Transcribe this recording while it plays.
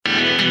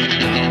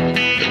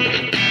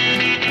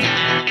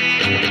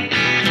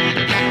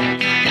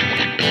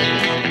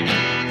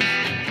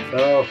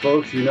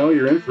folks, you know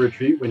you're in for a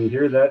treat when you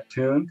hear that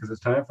tune because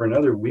it's time for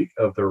another week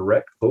of the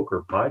Rec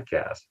Poker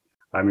Podcast.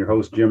 I'm your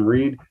host, Jim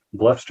Reed,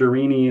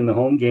 Bluffsterini in the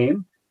home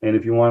game. And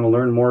if you want to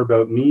learn more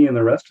about me and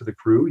the rest of the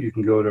crew, you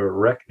can go to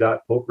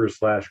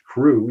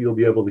rec.poker/crew. You'll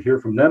be able to hear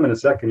from them in a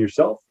second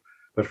yourself.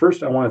 But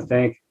first, I want to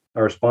thank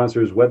our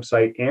sponsors,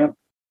 website AMP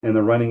and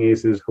the Running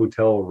Aces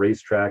Hotel,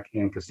 Racetrack,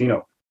 and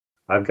Casino.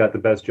 I've got the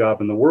best job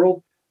in the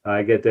world.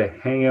 I get to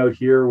hang out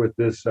here with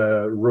this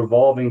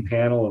revolving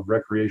panel of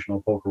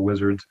recreational poker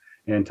wizards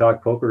and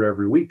talk poker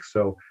every week.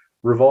 So,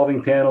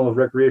 revolving panel of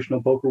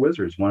recreational poker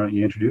wizards, why don't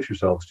you introduce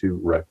yourselves to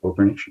Rec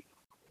Poker Nation?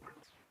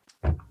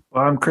 Well,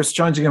 I'm Chris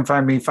Jones. You can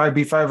find me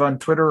 5B5 on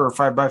Twitter or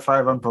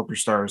 5x5 on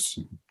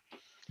PokerStars.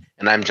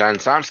 And I'm John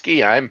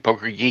Somsky. I'm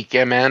Poker Geek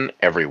MN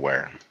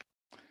everywhere.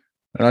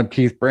 And I'm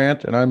Keith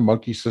Brandt, and I'm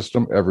Monkey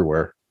System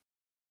everywhere.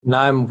 And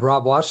I'm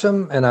Rob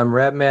Washam, and I'm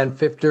Radman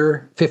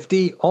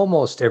 50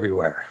 almost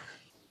everywhere.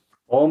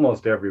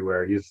 Almost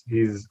everywhere. He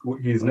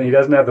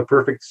doesn't have the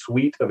perfect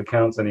suite of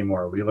accounts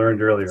anymore. We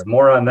learned earlier.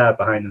 More on that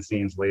behind the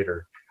scenes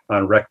later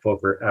on Rec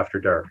Poker After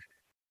Dark.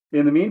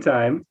 In the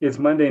meantime, it's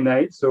Monday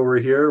night, so we're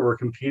here. We're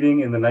competing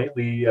in the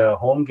nightly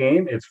home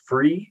game. It's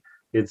free.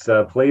 It's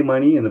play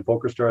money in the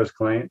PokerStars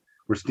client.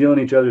 We're stealing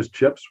each other's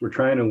chips. We're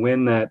trying to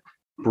win that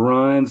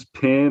bronze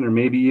pin or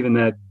maybe even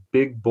that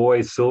big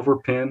boy silver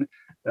pin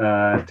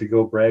to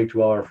go brag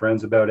to all our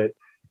friends about it.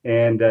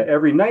 And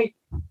every night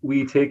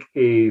we take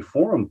a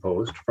forum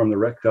post from the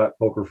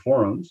Rec.Poker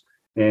forums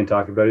and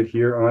talk about it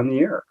here on the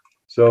air.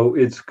 So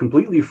it's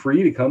completely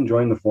free to come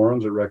join the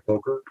forums at Rec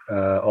Poker.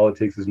 All it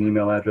takes is an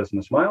email address and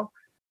a smile.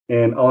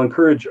 And I'll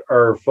encourage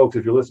our folks,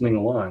 if you're listening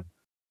along,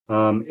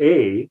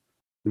 you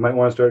might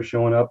want to start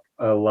showing up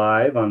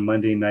live on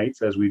Monday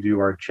nights as we do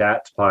our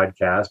Chats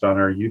podcast on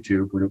our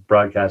YouTube. We're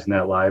broadcasting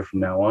that live from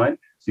now on.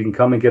 So you can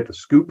come and get the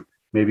scoop.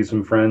 Maybe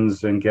some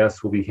friends and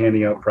guests will be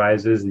handing out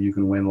prizes that you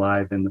can win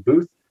live in the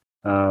booth.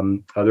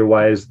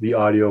 Otherwise, the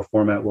audio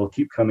format will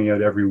keep coming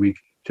out every week,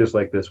 just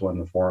like this one,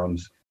 the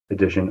forums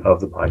edition of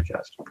the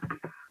podcast.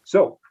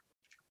 So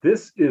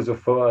this is a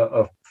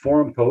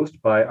forum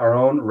post by our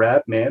own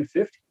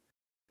Radman50.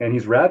 And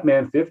he's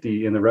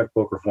Radman50 in the Rec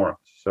Poker forums.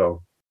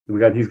 So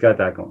he's got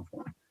that going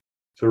for him.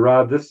 So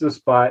Rob, this is a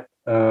spot.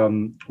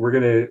 We're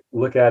going to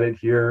look at it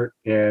here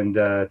and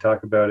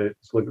talk about it.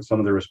 Let's look at some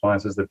of the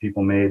responses that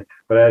people made.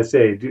 But I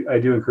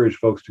do encourage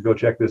folks to go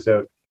check this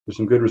out. There's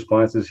some good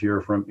responses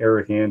here from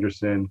Eric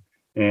Anderson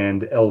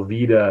and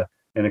Elvita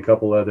and a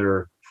couple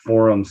other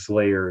forum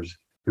slayers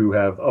who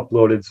have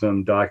uploaded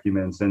some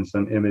documents and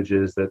some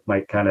images that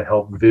might kind of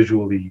help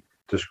visually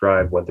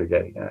describe what they're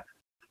getting at.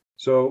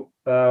 So,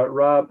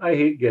 Rob, I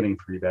hate getting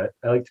 3-bet.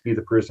 I like to be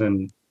the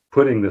person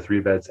putting the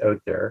 3-bets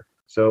out there.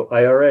 So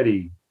I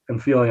already am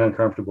feeling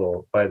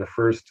uncomfortable by the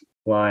first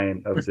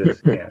line of this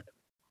hand.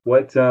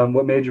 What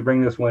made you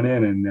bring this one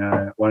in,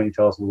 and why don't you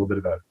tell us a little bit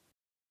about it?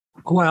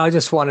 Well, I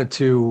just wanted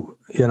to,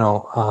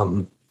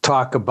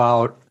 talk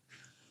about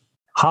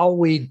how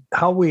we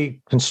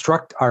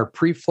construct our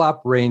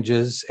pre-flop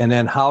ranges, and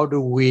then how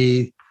do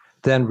we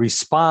then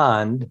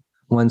respond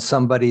when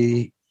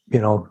somebody,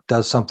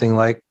 does something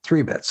like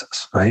 3-bets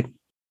us, right?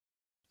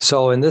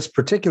 So in this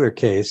particular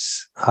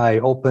case, I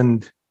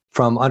opened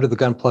from under the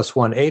gun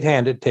 +1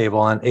 8-handed table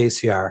on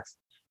ACR.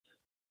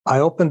 I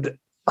opened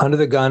under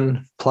the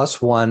gun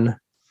 +1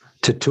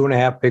 to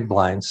 2.5 big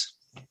blinds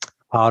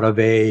out of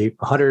a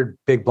 100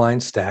 big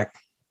blind stack.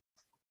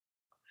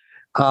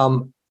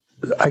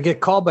 I get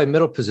called by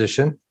middle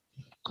position,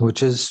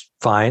 which is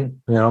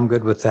fine. I'm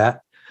good with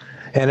that.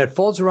 And it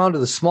folds around to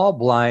the small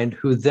blind,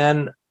 who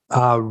then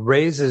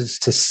raises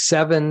to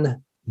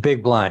 7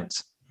 big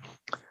blinds.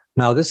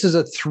 Now, this is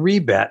a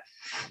 3-bet,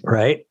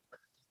 right?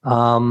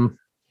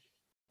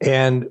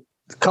 And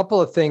a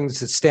couple of things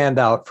that stand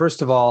out.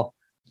 First of all,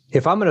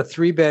 if I'm going to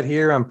 3-bet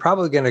here, I'm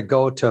probably going to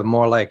go to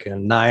more like a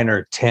 9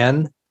 or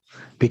 10,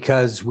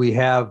 because we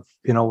have,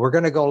 we're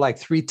going to go like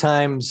 3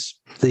 times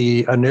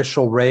the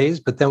initial raise,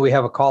 but then we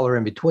have a caller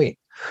in between.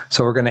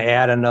 So we're going to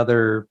add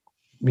another,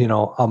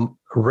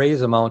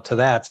 raise amount to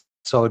that.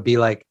 So it'd be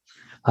like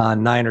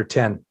 9 or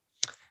 10.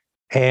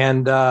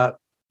 And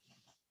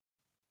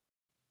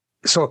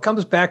so it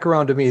comes back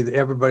around to me that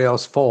everybody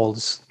else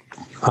folds.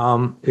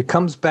 It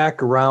comes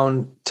back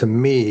around to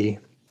me,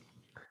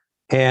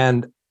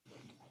 and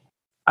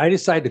I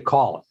decide to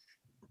call it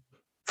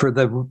for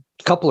the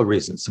couple of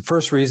reasons. The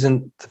first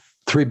reason, the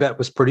 3-bet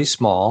was pretty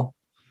small.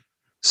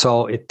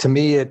 So to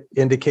me, it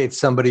indicates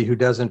somebody who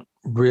doesn't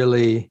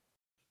really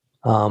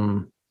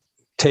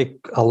take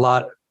a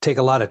lot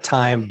of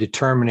time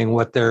determining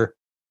what their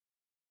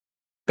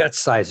bet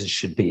sizes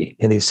should be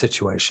in these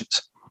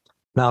situations.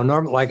 Now,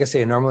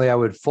 normally I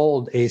would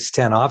fold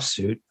ace-10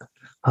 offsuit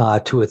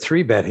to a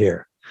 3-bet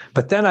here.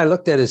 But then I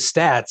looked at his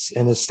stats,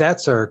 and his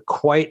stats are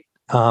quite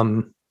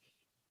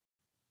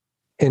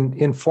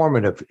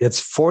informative. It's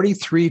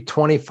 43,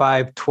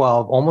 25,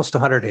 12, almost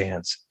 100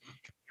 hands.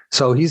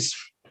 So he's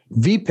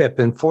VPIP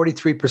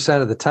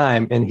 43% of the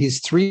time, and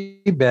he's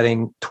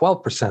 3-betting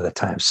 12% of the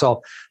time.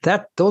 So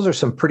those are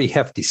some pretty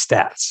hefty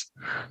stats.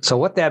 So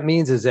what that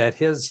means is that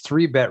his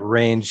 3-bet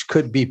range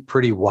could be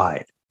pretty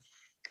wide.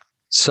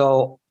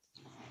 So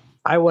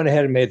I went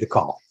ahead and made the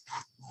call.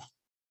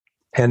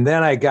 And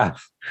then I got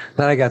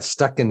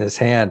stuck in this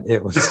hand.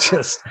 It was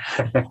just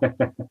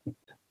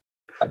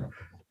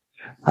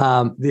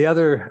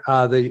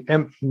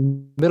the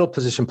middle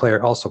position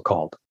player also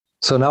called.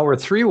 So now we're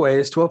 3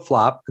 ways to a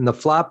flop, and the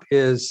flop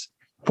is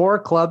 4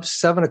 of clubs,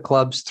 7 of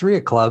clubs, 3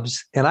 of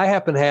clubs, and I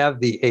happen to have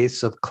the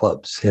ace of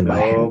clubs in my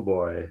hand. Oh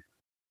boy.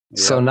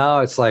 Yeah. So now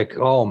it's like,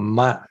 oh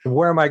my,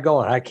 where am I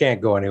going? I can't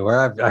go anywhere.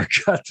 I've got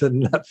the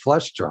nut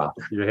flush draw.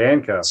 You're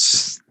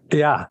handcuffed.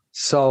 Yeah.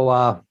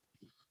 So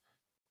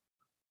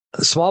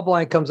the small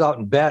blind comes out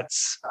and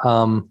bets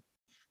pot.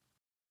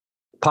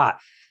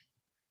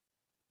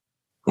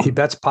 He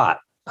bets pot.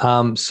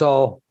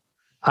 So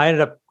I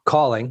ended up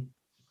calling,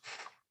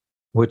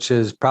 which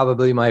is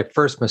probably my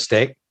first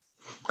mistake.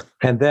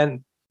 And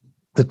then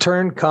the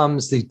turn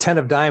comes the 10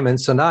 of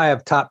diamonds. So now I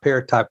have top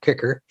pair, top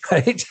kicker,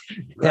 right?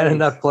 And a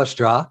nut flush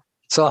draw.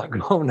 So I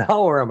go,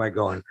 now where am I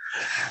going?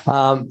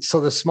 So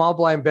the small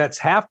blind bets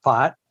half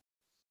pot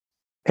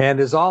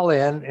and is all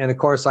in. And of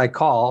course I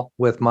call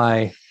with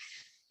my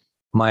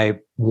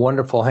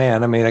wonderful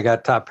hand. I mean, I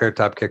got top pair,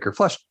 top kicker,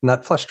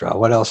 nut flush draw.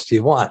 What else do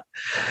you want?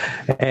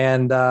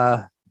 And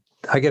I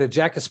get a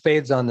jack of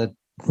spades on the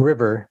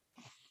river,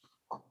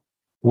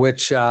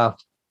 which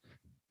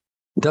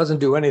doesn't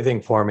do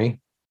anything for me.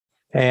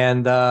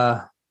 And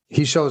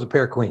he shows a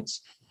pair of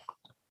queens.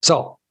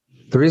 So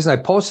the reason I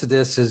posted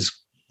this is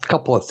a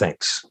couple of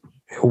things.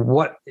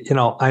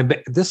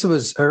 This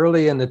was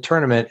early in the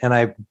tournament, and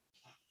I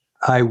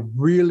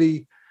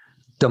really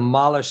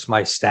demolished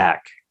my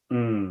stack.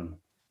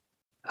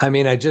 I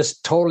mean, I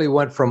just totally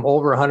went from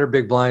over 100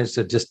 big blinds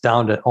to just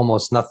down to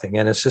almost nothing.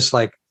 And it's just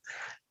like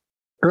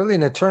early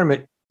in the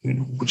tournament,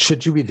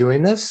 should you be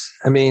doing this?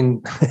 I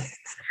mean,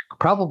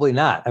 probably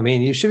not. I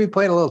mean, you should be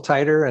playing a little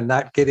tighter and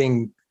not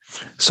getting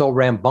so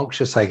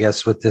rambunctious, I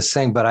guess, with this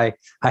thing. But I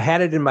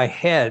had it in my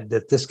head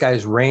that this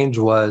guy's range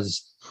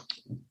was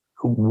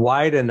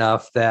wide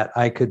enough that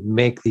I could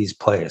make these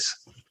plays.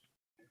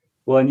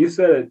 Well, and you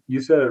said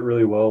it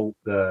really well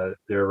there,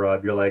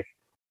 Rob. You're like,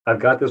 I've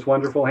got this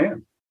wonderful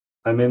hand.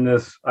 I'm in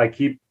this, I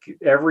keep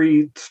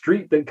every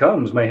street that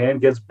comes, my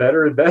hand gets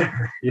better and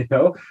better,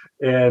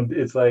 and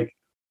it's like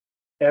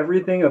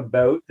everything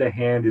about the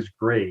hand is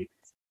great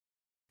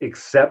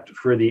except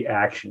for the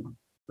action,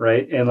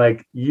 right? And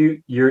like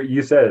you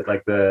said it,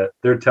 like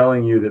they're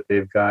telling you that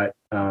they've got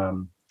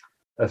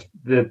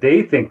that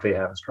they think they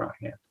have a strong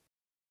hand,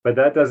 but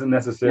that doesn't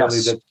necessarily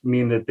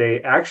mean that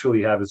they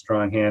actually have a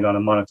strong hand on a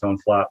monotone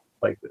flop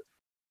like this.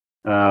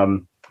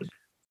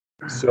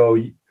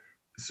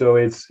 So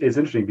it's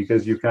interesting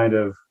because you kind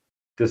of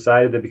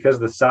decided that because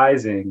of the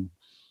sizing,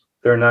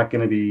 they're not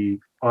going to be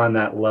on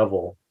that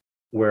level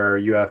where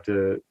you have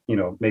to,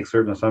 make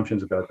certain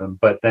assumptions about them.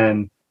 But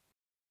then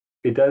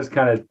it does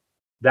kind of,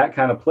 that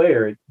kind of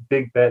player,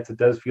 big bets, it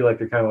does feel like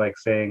they're kind of like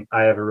saying,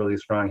 I have a really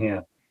strong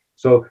hand.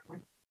 So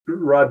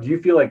Rob, do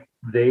you feel like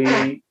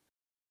they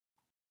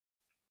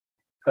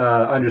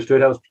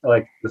understood how,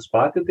 like, the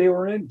spot that they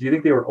were in? Do you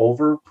think they were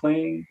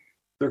overplaying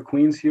their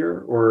queens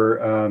here,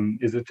 or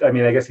is it? I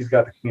mean, I guess he's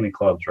got the queen of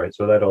clubs, right?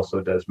 So that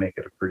also does make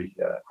it a pretty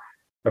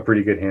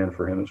good hand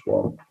for him as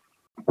well.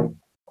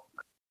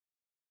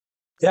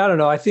 Yeah, I don't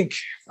know. I think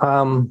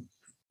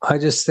I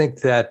just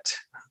think that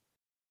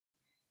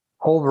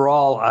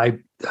overall,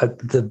 like I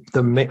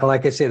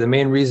say, the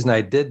main reason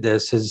I did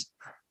this is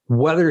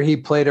whether he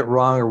played it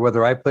wrong or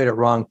whether I played it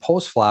wrong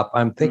post flop.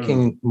 I'm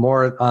thinking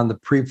more on the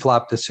pre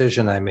flop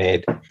decision I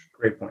made.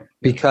 Great point.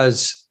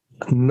 Because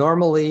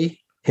normally,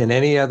 in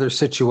any other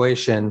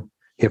situation,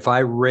 if I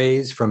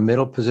raise from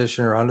middle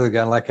position or under the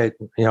gun, like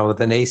with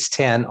an ace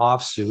 10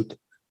 offsuit,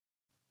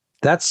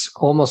 that's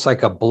almost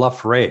like a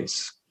bluff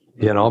raise,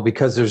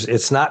 because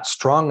it's not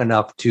strong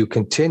enough to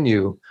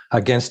continue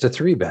against a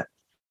 3-bet.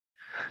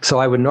 So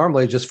I would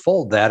normally just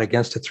fold that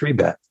against a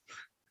 3-bet.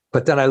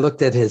 But then I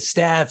looked at his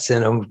stats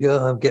and I'm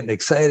getting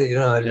excited.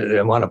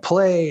 I want to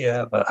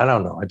play, but I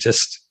don't know.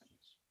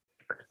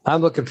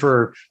 I'm looking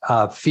for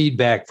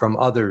feedback from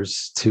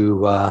others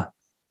to,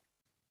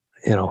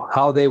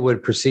 how they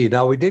would proceed.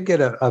 Now, we did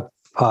get a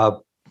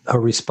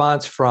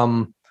response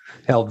from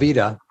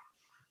Elvita,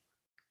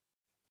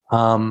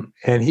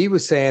 and he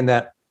was saying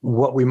that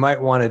what we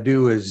might want to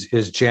do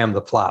is jam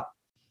the flop.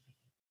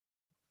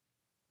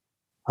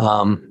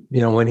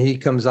 When he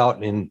comes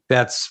out and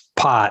bets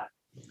pot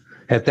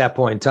at that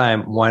point in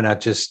time, why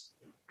not just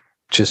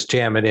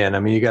jam it in?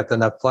 I mean, you got the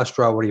nut flush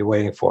draw. What are you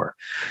waiting for?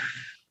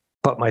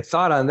 But my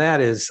thought on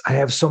that is I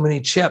have so many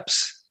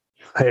chips.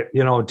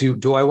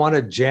 Do I want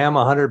to jam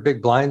 100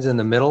 big blinds in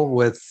the middle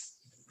with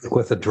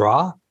a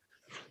draw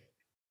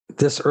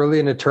this early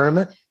in the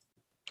tournament?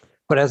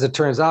 But as it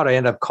turns out, I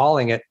end up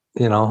calling it,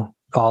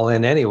 all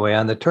in anyway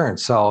on the turn.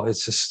 So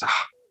it's just,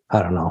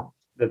 I don't know.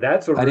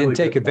 That's I didn't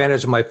take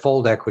advantage of my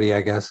fold equity,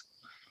 I guess.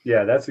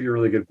 Yeah, that's a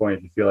really good point.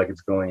 If you feel like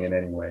it's going in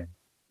anyway.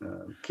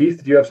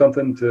 Keith, do you have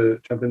something to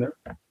jump in there?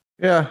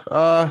 Yeah.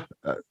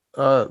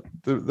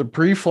 The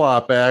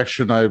pre-flop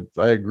action, I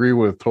agree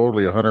with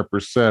totally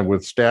 100%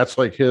 with stats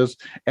like his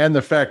and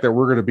the fact that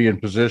we're going to be in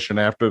position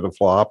after the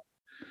flop.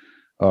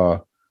 I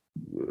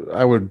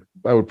would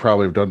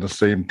probably have done the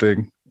same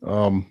thing.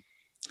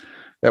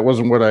 That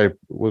wasn't what I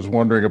was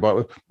wondering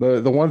about.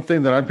 The one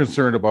thing that I'm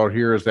concerned about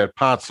here is that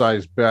pot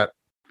size bet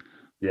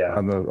Yeah.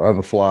 on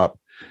the flop.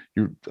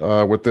 You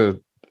with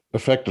the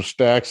effective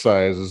stack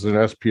sizes in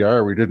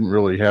SPR, we didn't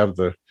really have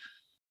the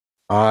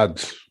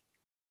odds,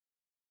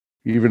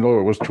 even though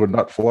it was to a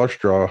nut flush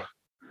draw.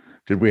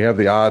 Did we have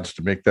the odds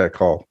to make that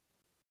call?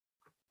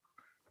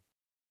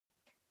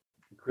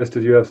 Chris,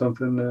 did you have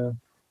something?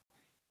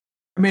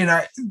 I mean,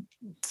 I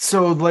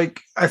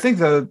think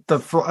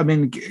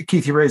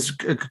Keith, you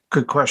raised a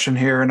good question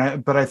here,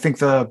 but I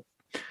think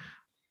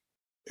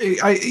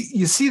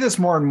you see this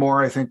more and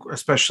more. I think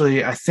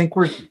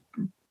we're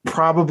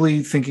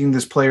probably thinking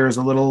this player is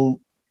a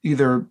little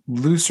either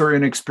loose or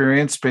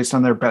inexperienced based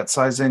on their bet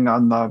sizing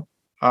on the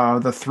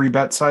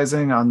 3-bet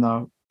sizing on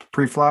the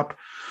pre-flop.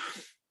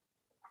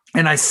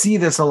 And I see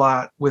this a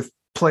lot with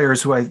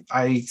players who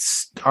I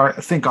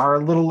think are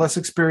a little less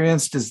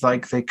experienced, is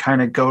like they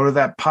kind of go to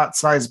that pot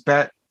size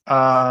bet in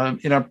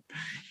a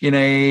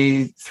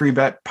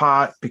 3-bet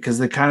pot because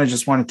they kind of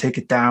just want to take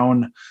it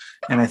down.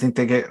 And I think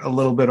they get a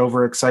little bit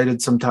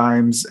overexcited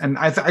sometimes. And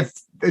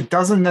it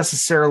doesn't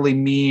necessarily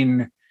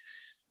mean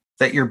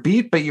that you're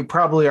beat, but you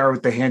probably are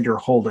with the hand you're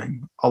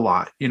holding a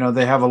lot.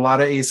 They have a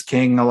lot of ace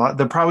king,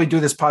 they'll probably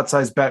do this pot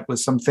size bet with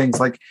some things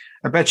like,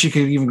 I bet you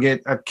could even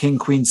get a king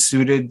queen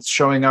suited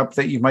showing up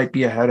that you might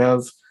be ahead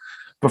of,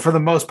 but for the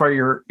most part,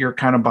 you're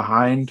kind of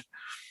behind.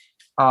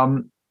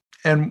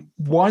 And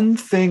one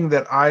thing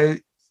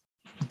the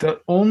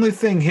only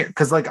thing here,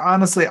 because like,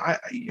 honestly,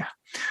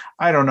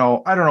 I don't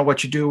know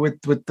what you do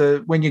with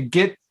when you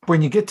get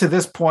to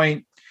this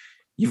point,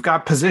 you've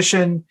got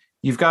position,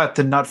 you've got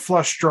the nut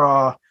flush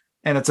draw,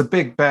 and it's a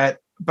big bet,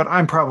 but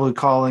I'm probably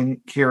calling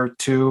here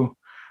too,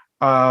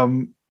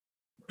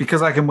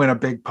 because I can win a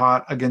big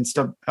pot against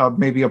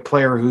maybe a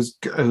player who's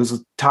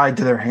tied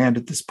to their hand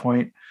at this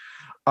point.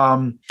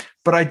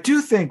 But I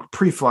do think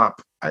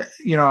pre-flop,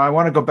 I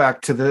want to go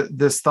back to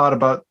this thought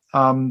about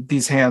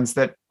these hands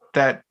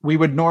that we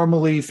would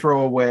normally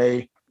throw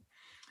away.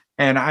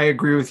 And I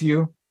agree with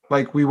you.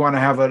 Like, we want to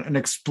have an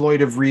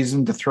exploitive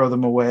reason to throw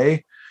them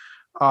away,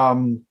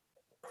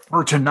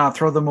 or to not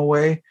throw them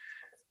away.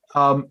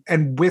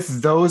 And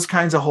with those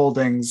kinds of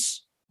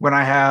holdings, when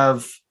I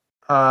have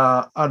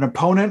an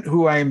opponent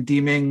who I am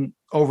deeming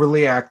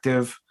overly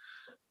active,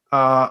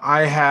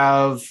 I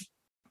have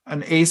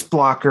an ace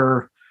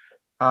blocker,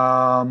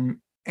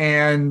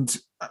 and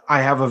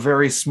I have a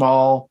very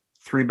small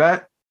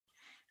 3-bet.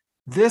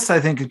 This, I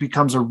think, it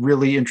becomes a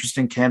really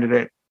interesting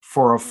candidate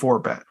for a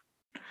 4-bet,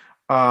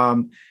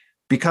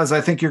 because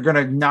I think you're going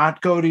to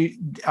not go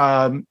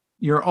to.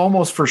 You're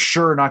almost for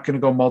sure not going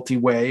to go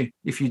multi-way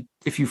if you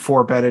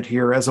 4-bet it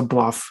here as a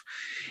bluff.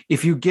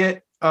 If you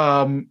get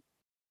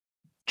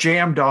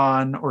jammed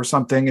on or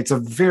something, it's a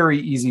very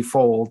easy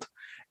fold,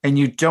 and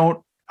you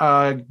don't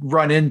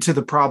run into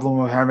the problem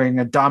of having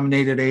a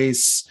dominated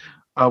ace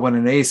when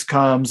an ace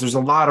comes. There's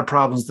a lot of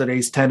problems that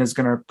ace 10 is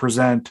going to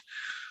present.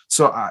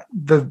 So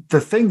the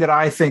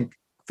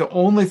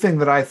only thing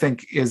that I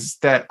think is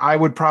that I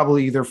would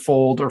probably either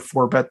fold or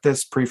 4-bet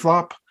this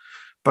pre-flop.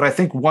 But I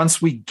think once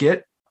we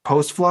get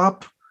post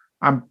flop,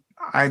 I'm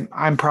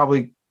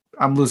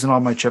losing all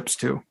my chips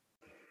too.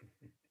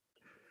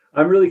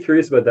 I'm really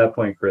curious about that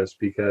point, Chris,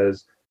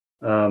 because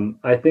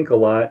I think a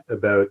lot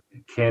about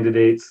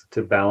candidates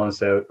to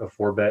balance out a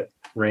 4-bet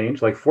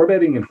range. Like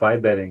 4-betting and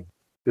 5-betting,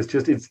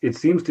 it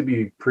seems to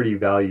be pretty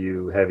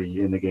value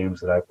heavy in the games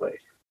that I play,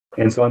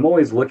 and so I'm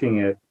always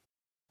looking at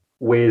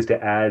ways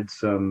to add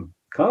some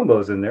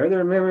combos in there.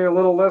 They're maybe a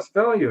little less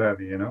value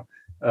heavy, and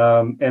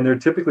they're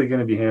typically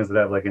going to be hands that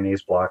have like an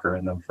ace blocker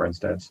in them, for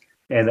instance,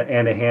 and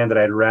a hand that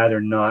I'd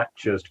rather not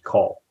just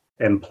call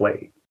and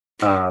play.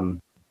 And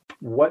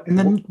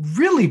the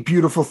really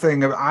beautiful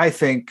thing I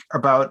think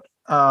about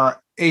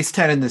ace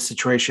 10 in this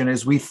situation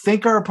is we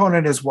think our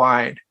opponent is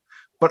wide,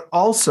 but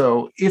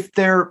also if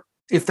they're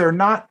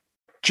not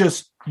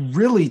just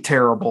really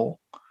terrible,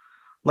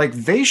 like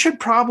they should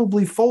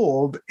probably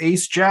fold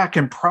ace jack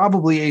and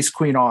probably ace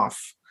queen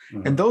off.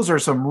 Mm-hmm. And those are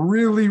some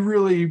really,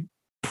 really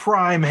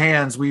prime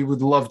hands we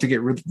would love to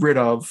get rid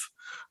of.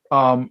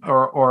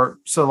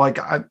 So like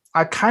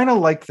I kind of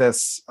like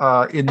this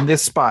in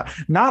this spot,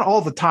 not all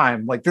the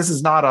time. Like this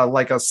is not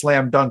a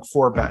slam dunk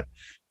 4-bet,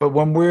 but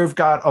when we've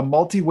got a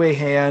multi-way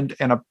hand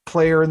and a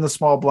player in the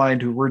small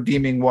blind who we're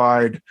deeming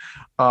wide,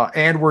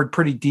 and we're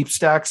pretty deep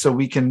stacked, so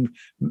we can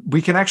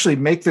actually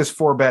make this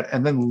 4-bet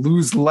and then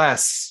lose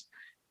less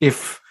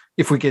if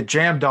we get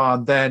jammed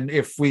on than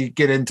if we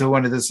get into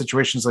one of the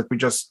situations like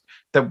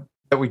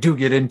that we do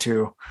get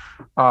into.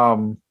 I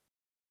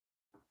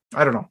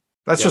don't know.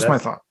 That's my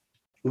thought.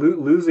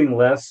 Losing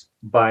less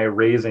by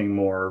raising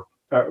more,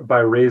 by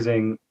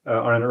raising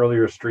on an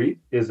earlier street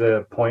is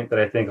a point that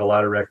I think a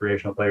lot of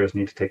recreational players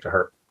need to take to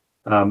heart.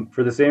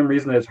 For the same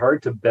reason that it's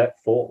hard to bet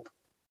fold.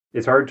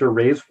 It's hard to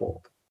raise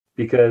fold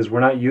because we're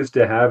not used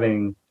to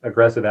having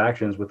aggressive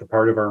actions with the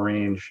part of our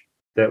range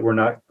that we're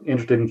not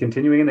interested in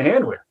continuing in the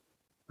hand with.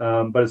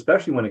 But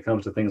especially when it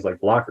comes to things like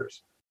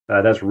blockers,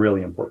 that's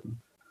really important.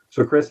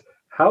 So Chris,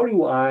 how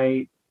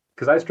do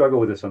because I struggle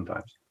with this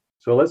sometimes.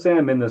 So let's say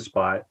I'm in this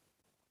spot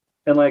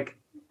and like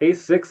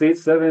ace 6,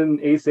 ace 7,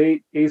 ace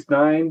 8, ace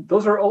 9,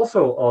 those are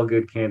also all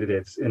good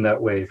candidates in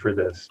that way for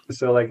this.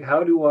 So like,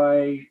 how do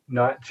I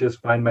not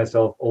just find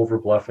myself over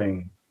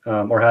bluffing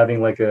or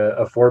having like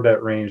a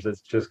 4-bet range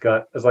that's just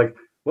it's like,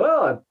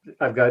 well,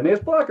 I've got an ace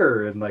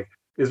blocker. And like,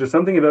 is there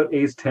something about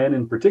ace 10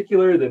 in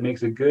particular that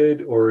makes it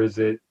good? Or is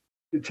it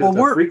just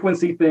a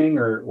frequency thing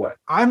or what?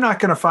 I'm not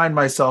going to find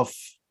myself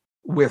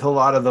with a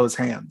lot of those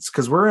hands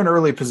because we're in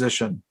early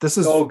position. This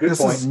is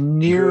is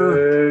near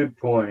good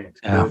point.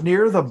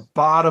 Near the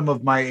bottom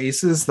of my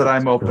aces that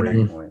I'm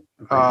opening.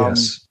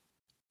 Yes.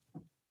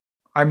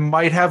 I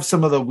might have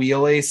some of the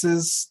wheel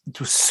aces,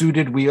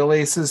 suited wheel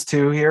aces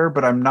too here,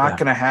 but I'm not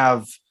going to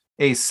have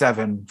ace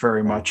 7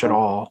 very much at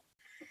all.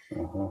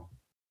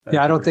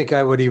 Yeah, I don't think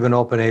I would even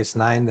open ace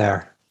 9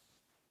 there.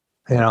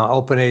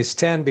 Open ace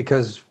 10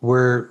 because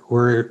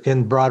we're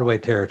in Broadway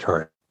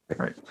territory.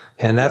 Right.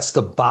 And that's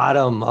the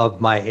bottom of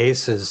my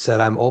aces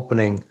that I'm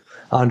opening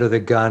under the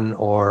gun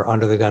or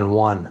under the gun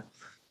 1.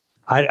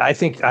 I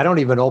think I don't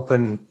even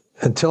open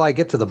until I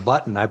get to the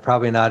button. I'm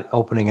probably not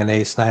opening an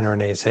ace 9 or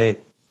an ace 8.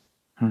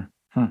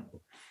 I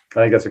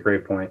think that's a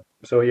great point.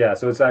 So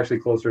it's actually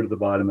closer to the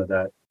bottom of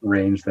that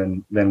range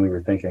than we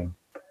were thinking.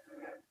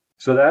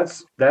 So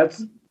that's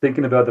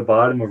thinking about the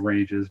bottom of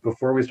ranges.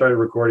 Before we started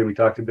recording, we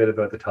talked a bit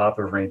about the top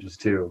of ranges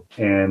too.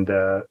 And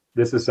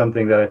this is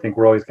something that I think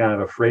we're always kind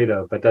of afraid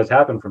of, but does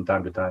happen from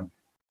time to time.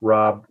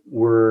 Rob,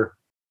 we're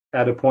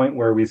at a point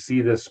where we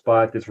see this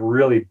spot that's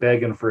really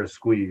begging for a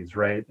squeeze,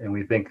 right? And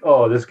we think,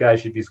 oh, this guy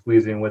should be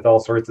squeezing with all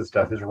sorts of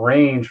stuff. His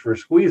range for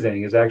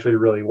squeezing is actually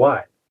really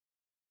wide.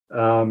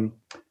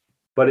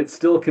 But it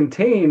still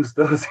contains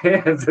those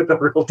hands at the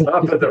real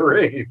top of the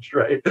range,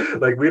 right?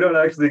 Like we don't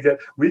actually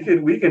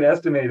we can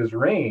estimate his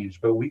range,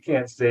 but we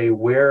can't say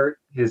where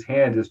his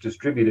hand is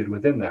distributed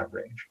within that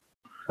range.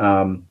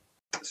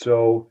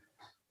 So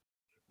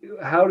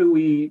how do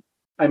we,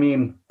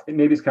 maybe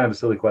it's kind of a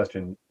silly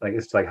question. Like,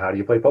 it's like, how do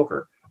you play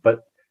poker?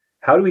 But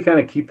how do we kind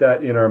of keep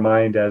that in our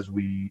mind as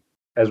we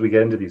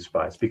get into these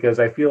spots? Because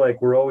I feel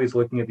like we're always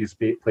looking at these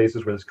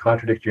places where there's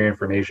contradictory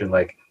information.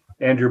 Like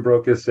Andrew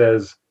Brokus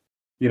says,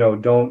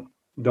 don't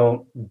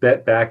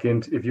bet back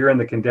into, if you're in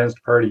the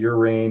condensed part of your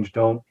range,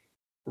 don't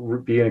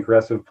be an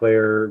aggressive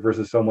player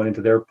versus someone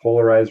into their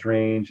polarized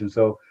range. And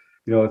so,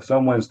 if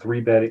someone's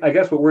 3-betting, I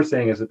guess what we're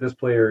saying is that this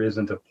player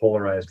isn't a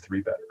polarized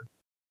 3-better.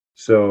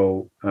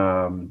 So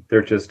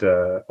they're just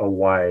a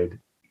wide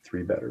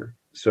 3-better.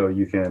 So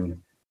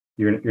you're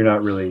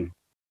not really,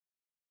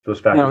 those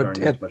factors aren't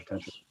as much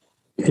attention.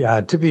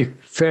 Yeah, to be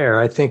fair,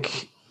 I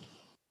think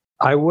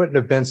I wouldn't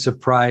have been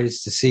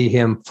surprised to see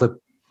him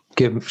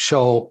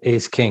show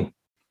ace king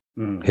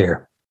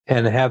here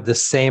and have the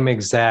same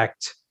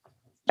exact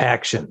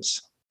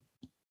actions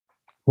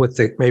with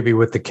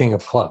the king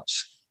of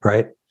clubs,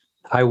 right?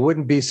 I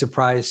wouldn't be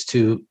surprised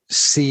to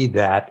see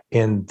that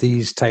in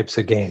these types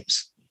of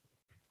games.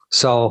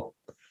 So,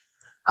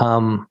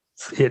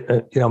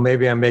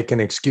 maybe I'm making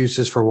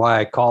excuses for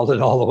why I called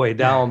it all the way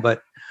down,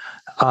 but,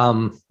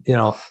 and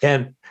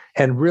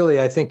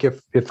really, I think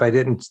if I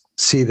didn't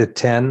see the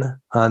 10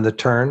 on the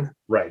turn,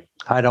 right,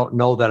 I don't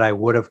know that I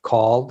would have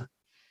called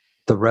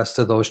the rest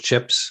of those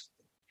chips,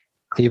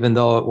 even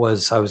though I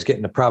was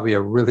getting probably a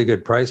really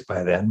good price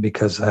by then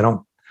because it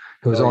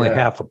was only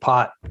half a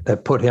pot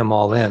that put him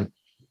all in.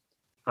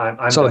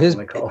 I'm so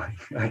definitely calling.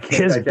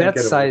 His bet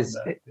size,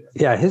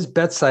 his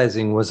bet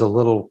sizing was a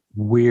little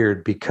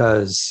weird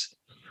because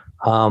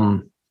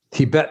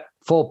he bet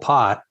full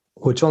pot,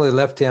 which only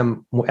left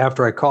him,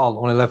 after I called,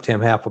 only left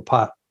him half a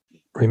pot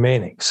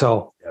remaining.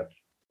 So,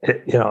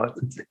 the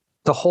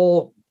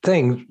whole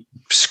thing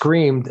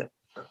screamed,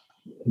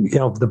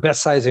 the bet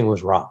sizing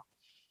was wrong.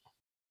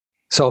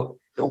 So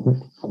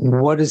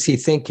what is he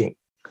thinking?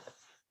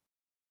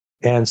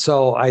 And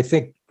so I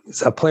think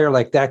a player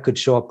like that could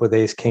show up with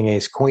ace, king,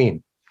 ace,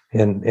 queen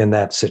in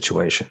that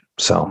situation.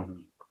 So.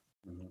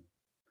 Well,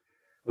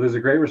 there's a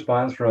great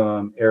response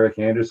from Eric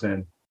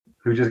Anderson,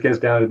 who just gets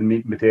down to the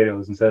meat and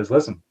potatoes and says,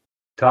 listen,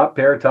 top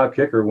pair, top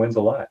kicker wins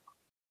a lot.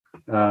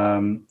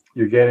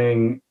 You're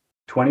getting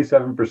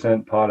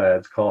 27% pot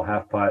odds, call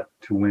half pot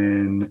to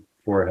win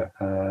for,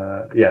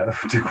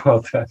 to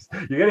call test.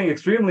 You're getting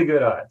extremely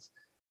good odds.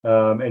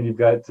 And you've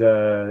got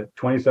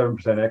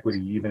 27%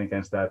 equity even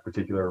against that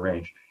particular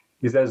range.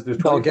 He says there's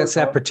against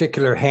that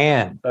particular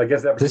hand.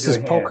 This is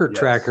Poker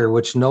Tracker,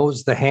 which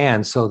knows the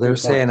hand. So they're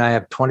saying I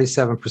have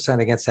 27%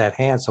 against that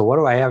hand. So what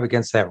do I have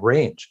against that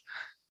range?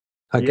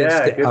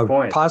 Against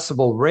a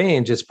possible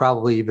range, it's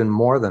probably even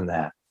more than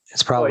that.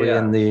 It's probably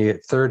in the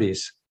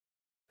 30s.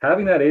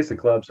 Having that ace of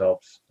clubs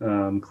helps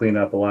clean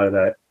up a lot of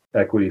that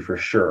equity for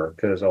sure,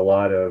 because a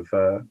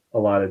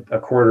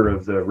quarter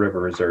of the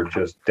rivers are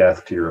just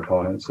death to your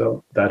opponent.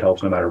 So that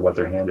helps no matter what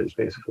their hand is,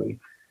 basically.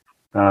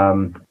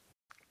 And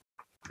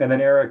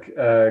then Eric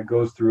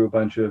goes through a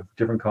bunch of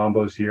different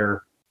combos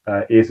here.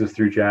 Aces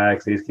through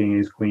jacks, ace king,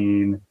 ace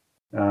queen.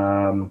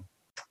 And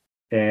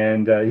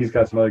he's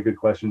got some other good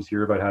questions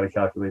here about how to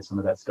calculate some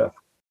of that stuff.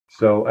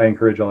 So I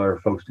encourage all our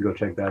folks to go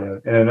check that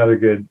out. And another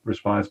good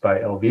response by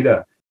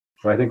Elvita,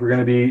 who I think we're going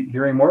to be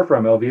hearing more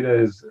from. Elvita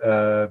has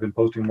been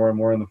posting more and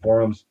more in the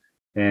forums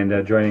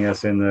and joining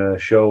us in the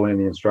show and in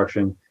the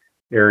instruction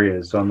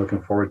areas. So I'm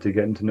looking forward to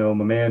getting to know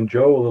my man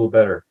Joe a little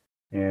better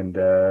and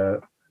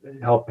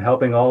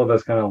helping all of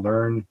us kind of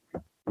learn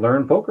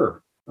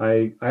poker.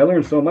 I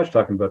learned so much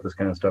talking about this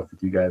kind of stuff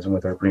with you guys and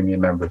with our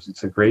premium members.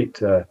 It's a great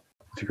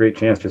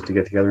chance just to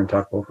get together and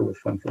talk poker with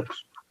fun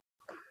folks.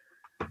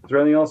 Is there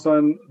anything else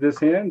on this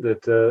hand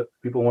that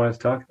people want us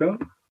to talk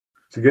about?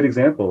 It's a good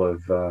example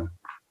of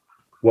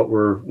what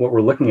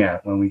we're looking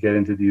at when we get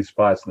into these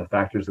spots and the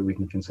factors that we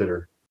can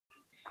consider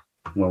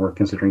when we're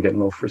considering getting a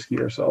little frisky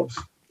ourselves.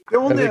 The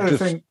only other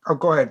thing. Oh,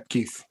 go ahead,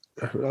 Keith.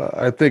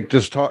 I think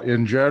just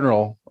in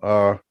general,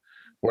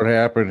 what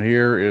happened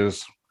here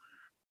is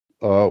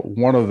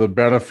one of the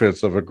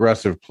benefits of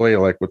aggressive play,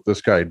 like what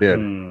this guy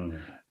did.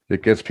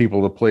 It gets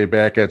people to play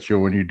back at you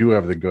when you do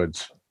have the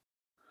goods.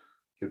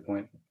 Good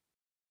point.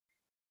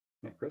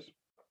 Yeah, Chris?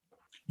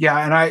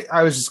 Yeah, and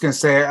I was just going to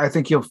say, I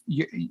think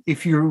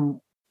if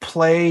you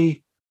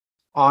play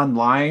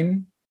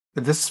online,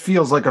 this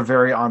feels like a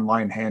very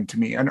online hand to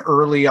me, an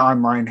early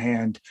online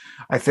hand.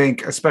 I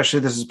think, especially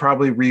this is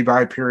probably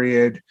rebuy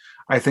period.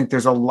 I think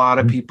there's a lot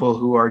of people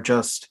who are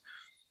just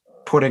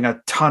putting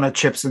a ton of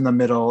chips in the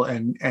middle,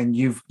 and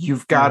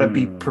you've got to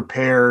be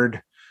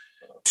prepared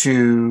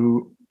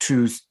to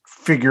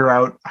figure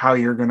out how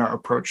you're going to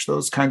approach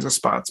those kinds of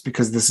spots,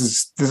 because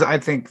this I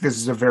think this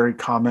is a very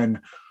common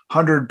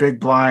 100 big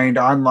blind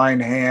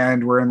online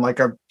hand. We're in like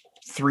a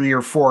 3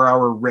 or 4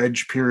 hour reg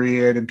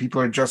period, and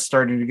people are just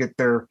starting to get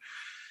their,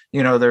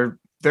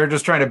 they're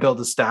just trying to build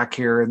a stack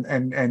here,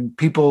 and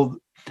people,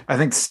 I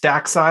think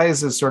stack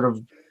size is sort of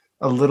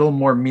a little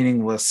more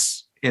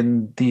meaningless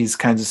in these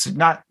kinds of,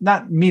 not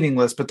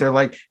meaningless, but they're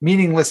like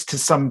meaningless to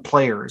some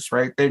players,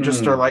 right? They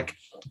just are like,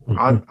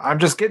 I'm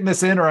just getting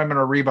this in, or I'm going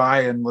to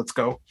rebuy and let's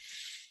go.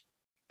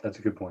 That's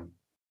a good point.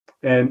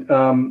 And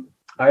when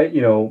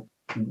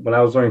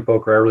I was learning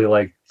poker, I really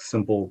liked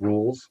simple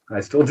rules.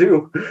 I still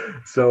do.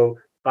 So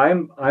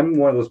I'm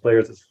one of those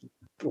players that's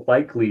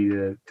likely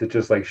to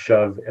just like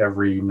shove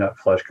every nut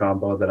flush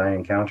combo that I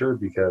encounter,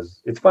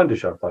 because it's fun to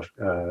shove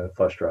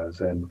flush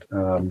draws. And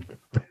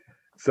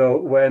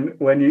so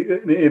when you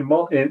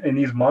in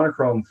these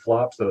monochrome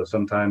flops, though,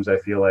 sometimes I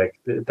feel like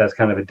that's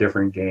kind of a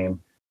different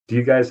game. Do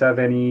you guys have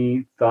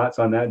any thoughts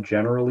on that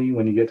generally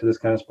when you get to this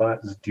kind of spot?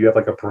 Do you have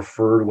like a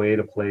preferred way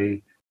to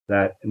play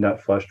that nut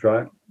flush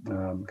draw?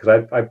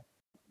 Because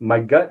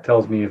my gut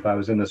tells me if I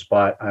was in this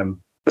spot,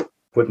 I'm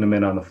putting them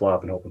in on the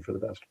flop and hoping for the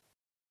best.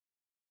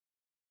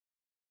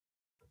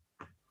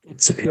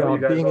 It's you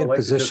guys being in like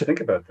position. To just think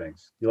about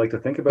things. You like to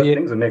think about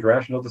things and make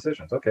rational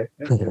decisions. Okay.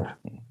 Yeah.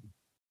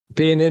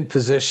 Being in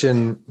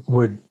position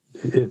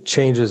it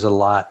changes a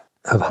lot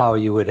of how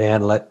you would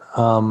handle it.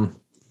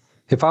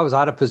 If I was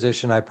out of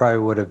position, I probably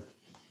would have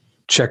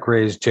check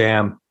raised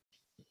jam.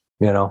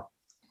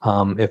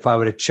 If I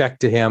would have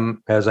checked to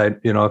him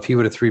if he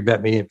would have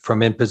 3-bet me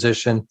from in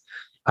position,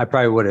 I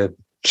probably would have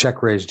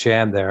check raised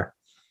jam there.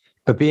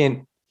 But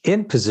being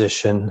in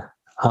position,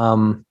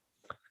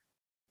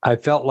 I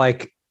felt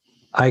like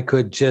I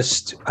could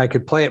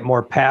play it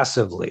more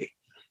passively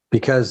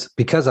because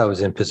I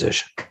was in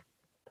position.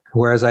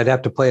 Whereas I'd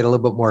have to play it a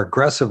little bit more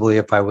aggressively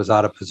if I was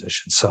out of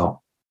position.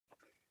 So.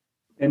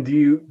 And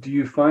do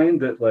you find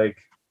that, like,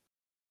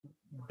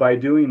 by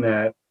doing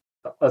that,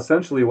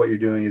 essentially what you're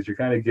doing is you're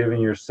kind of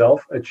giving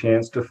yourself a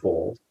chance to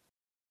fold,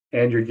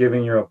 and you're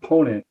giving your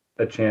opponent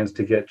a chance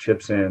to get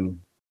chips in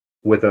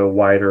with a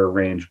wider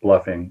range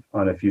bluffing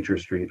on a future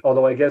street?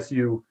 Although I guess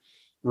you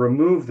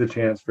remove the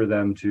chance for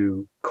them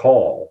to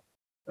call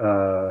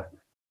that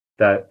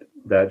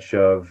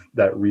shove,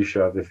 that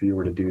reshove, if you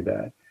were to do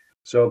that.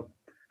 So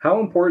how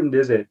important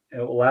is it,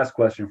 and last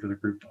question for the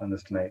group on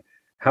this tonight,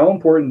 how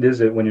important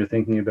is it when you're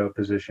thinking about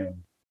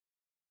position,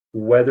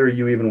 whether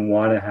you even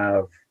want to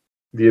have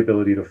the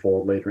ability to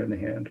fold later in the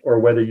hand, or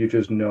whether you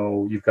just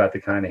know you've got the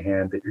kind of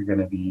hand that you're going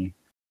to be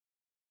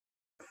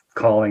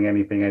calling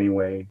anything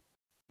anyway?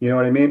 You know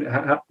what I mean?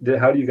 How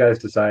do you guys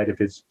decide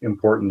if it's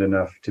important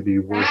enough to be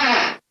worth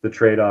the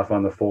trade-off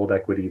on the fold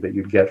equity that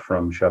you'd get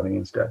from shoving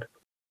instead?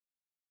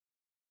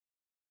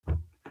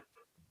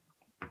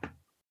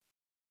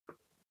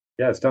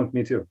 Yeah, it stumped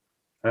me too.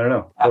 I don't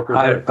know. I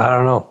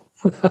don't know.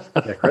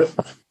 Yeah, Chris?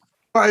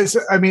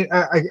 I mean,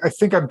 I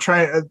think I'm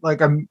trying,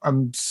 like,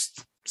 I'm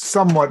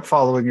somewhat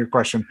following your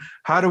question.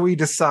 How do we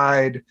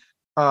decide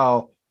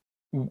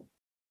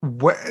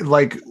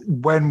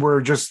when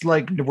we're just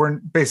like, we're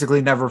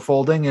basically never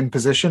folding in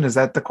position? Is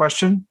that the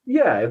question?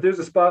 Yeah, if there's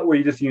a spot where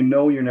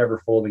you're never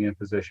folding in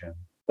position,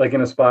 like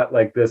in a spot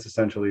like this,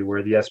 essentially,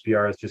 where the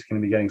SPR is just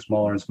going to be getting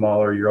smaller and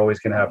smaller, you're always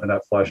going to have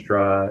that flush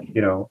draw.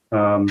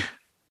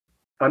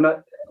 I'm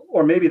not,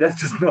 or maybe that's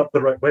just not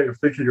the right way of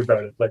thinking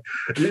about it. Like,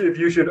 if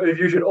you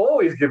should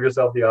always give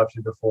yourself the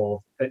option to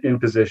fold in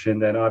position,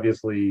 then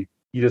obviously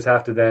you just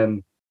have to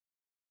then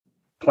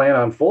plan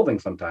on folding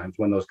sometimes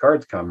when those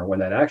cards come or when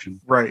that action.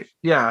 Right.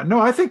 Yeah. No,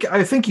 I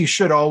think you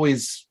should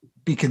always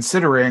be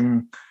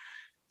considering,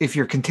 if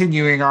you're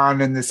continuing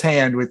on in this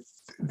hand with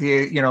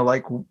the,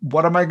 like,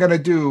 what am I going to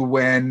do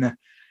when,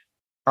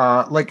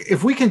 like,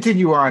 if we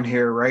continue on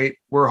here, right,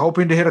 we're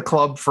hoping to hit a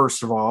club,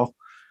 first of all.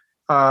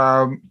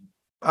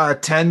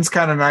 10's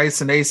kind of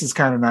nice and ace is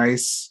kind of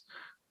nice.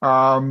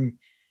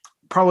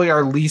 Probably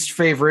our least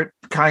favorite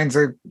kinds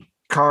of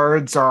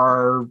cards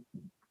are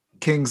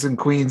kings and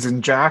queens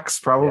and jacks,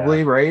 probably.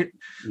 Yeah. Right.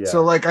 Yeah.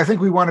 So, like, I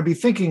think we want to be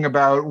thinking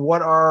about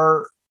what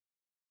are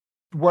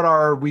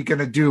we going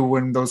to do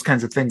when those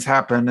kinds of things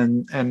happen,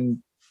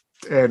 and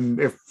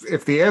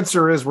if the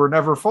answer is we're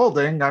never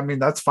folding, I mean,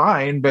 that's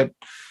fine, but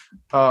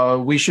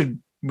we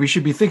should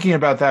be thinking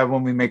about that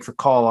when we make the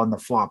call on the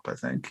flop. I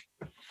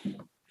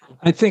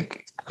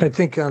think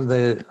on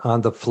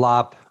the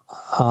flop,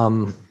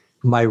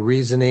 my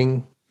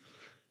reasoning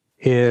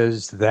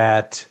is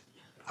that,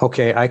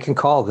 okay, I can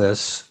call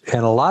this,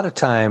 and a lot of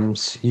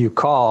times you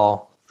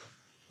call,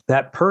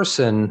 that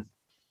person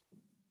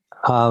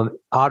out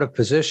of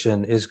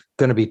position is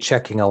going to be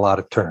checking a lot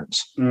of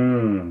turns.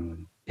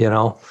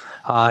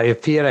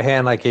 If he had a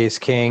hand like ace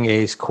king,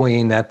 ace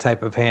queen, that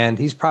type of hand,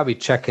 he's probably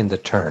checking the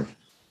turn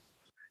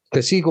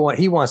because he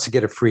wants to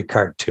get a free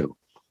card too.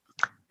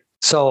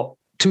 So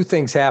two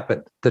things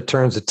happen: the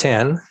turn's a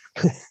 10,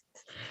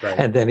 right,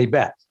 and then he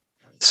bet.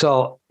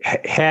 So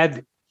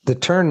had the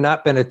turn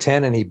not been a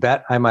 10 and he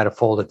bet, I might have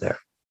folded there.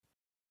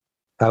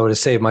 I would have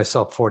saved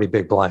myself 40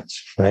 big blinds,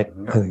 right?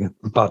 I think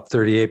about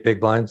 38 big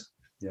blinds.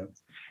 Yeah.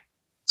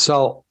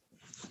 So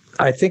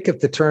I think if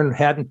the turn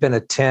hadn't been a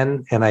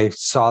 10 and I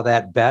saw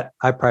that bet,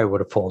 I probably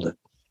would have folded,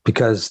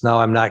 because now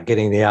I'm not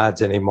getting the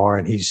odds anymore,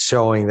 and he's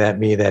showing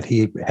me that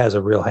he has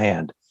a real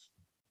hand.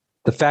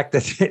 The fact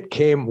that it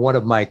came one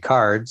of my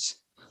cards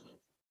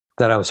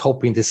that I was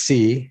hoping to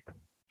see,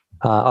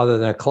 other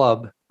than a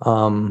club,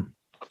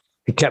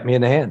 it kept me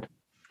in the hand.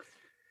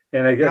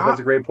 And I guess that's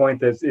a great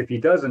point, that if he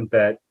doesn't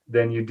bet,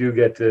 then you do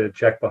get to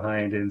check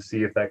behind and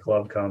see if that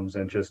club comes,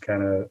 and just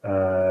kind of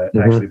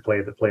actually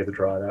play the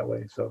draw that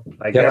way. So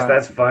I guess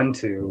that's fun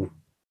too.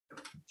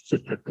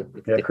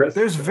 Yeah, Chris.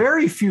 There's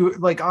very few,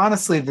 like,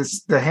 honestly,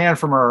 the hand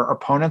from our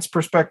opponent's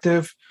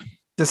perspective,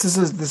 this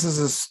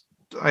is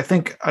I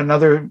think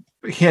another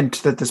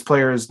hint that this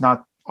player is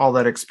not all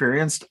that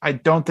experienced. I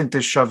don't think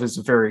this shove is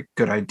a very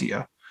good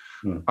idea.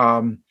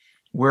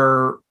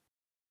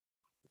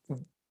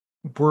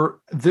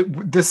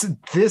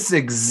 This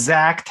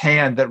exact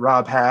hand that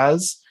Rob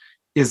has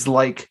is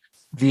like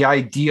the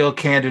ideal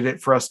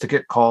candidate for us to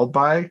get called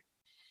by.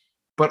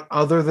 But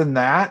other than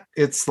that,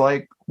 it's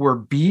like we're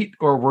beat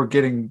or we're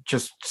getting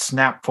just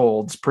snap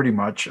folds pretty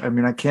much. I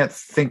mean, I can't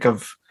think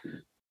of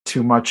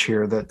too much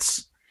here.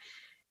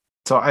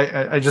 So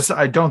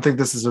I don't think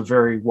this is a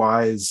very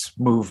wise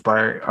move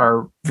by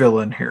our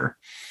villain here.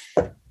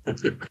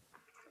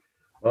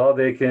 Well,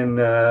 they can,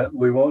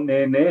 we won't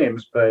name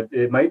names, but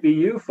it might be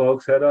you,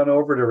 folks. Head on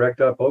over to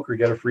rec.poker,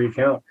 get a free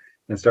account,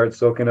 and start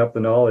soaking up the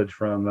knowledge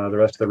from the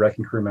rest of the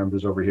Wrecking Crew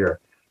members over here.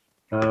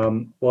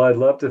 Well, I'd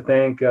love to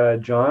thank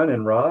John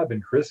and Rob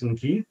and Chris and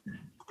Keith.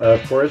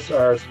 Of course,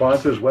 our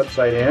sponsors,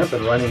 Website Amp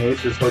and Running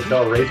Aces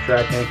Hotel,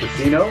 Racetrack, and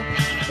Casino,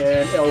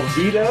 and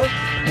Elvita,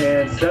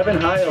 and 7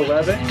 High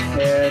 11,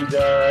 and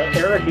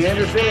Eric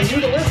Anderson, and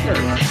you, the listeners.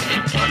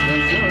 Talk to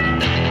you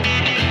soon.